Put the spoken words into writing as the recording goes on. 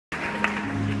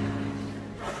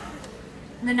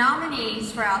The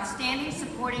nominees for Outstanding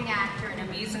Supporting Actor in a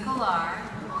Musical are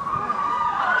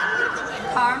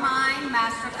Carmine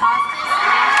Mastrocostas,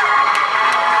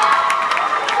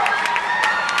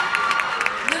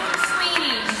 Luke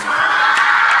Sweeney,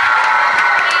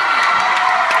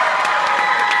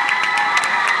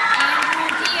 Andrew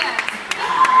Diaz,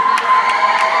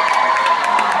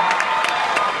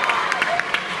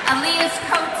 Elias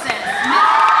Coates,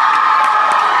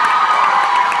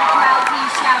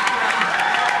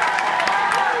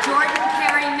 Jordan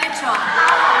Carey Mitchell,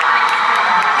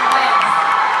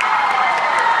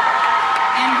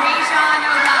 and Rajon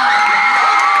O'Donnell.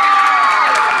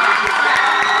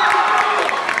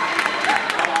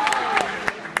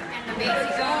 And the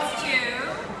Basie goes to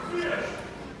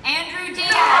Andrew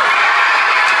Diaz.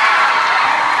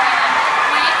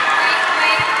 Wait,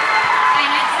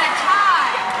 and it's a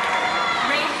tie.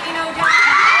 Rajon O'Donnell.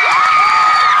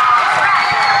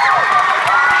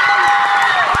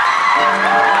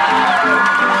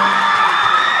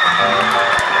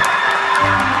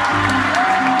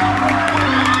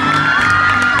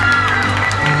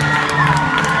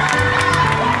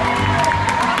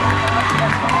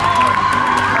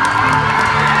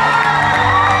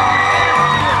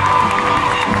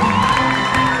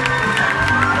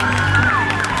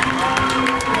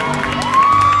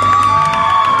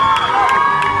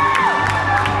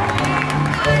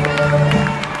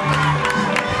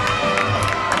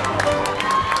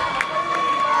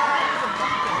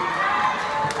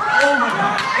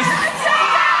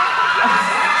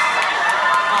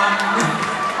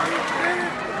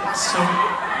 So,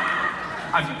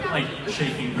 I'm like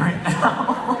shaking right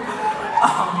now.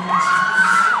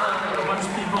 A bunch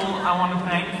of people I want to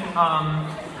thank.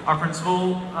 Our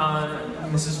principal,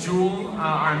 Mrs. Jewell,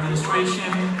 our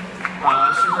administration,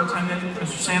 Superintendent,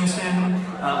 Mr. Sampson,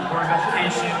 Board of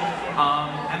Education,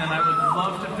 and then I would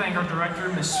love to thank our director,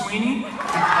 Ms. Sweeney,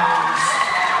 because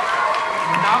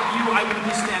without you, I wouldn't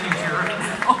be standing here right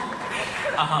now.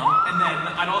 And then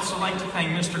I'd also like to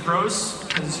thank Mr. Gross,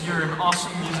 because you're an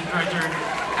awesome music director.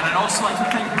 And I'd also like to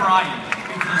thank Brian,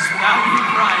 because without you,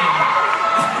 Brian,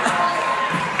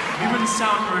 we wouldn't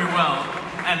sound very well.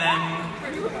 And then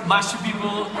last two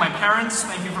people, my parents,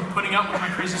 thank you for putting up with my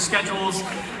crazy schedules.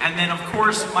 And then of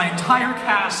course, my entire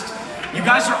cast, you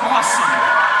guys are awesome.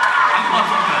 I love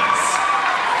you guys.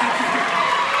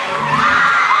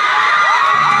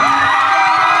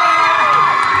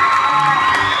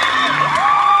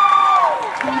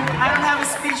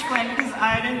 Because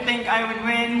I didn't think I would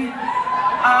win.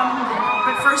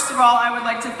 But first of all, I would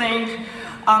like to thank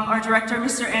our director,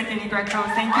 Mr. Anthony Greco.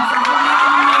 Thank you for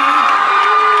believing in me.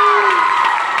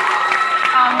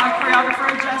 My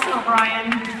choreographer, Jess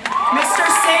O'Brien. Mr.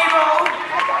 Sable.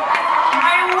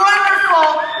 My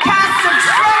wonderful cast of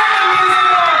Trophy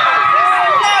Musical.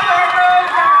 Never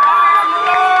over our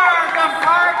Lord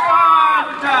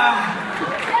department.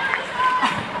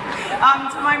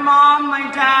 To my mom, my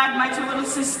dad, my two little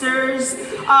sisters.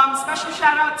 Special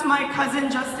shout out to my cousin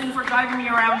Justin for driving me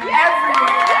around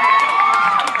everywhere.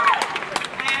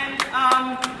 And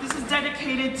this is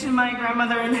dedicated to my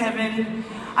grandmother in heaven.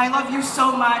 I love you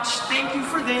so much. Thank you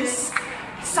for this.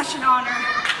 It's such an honor.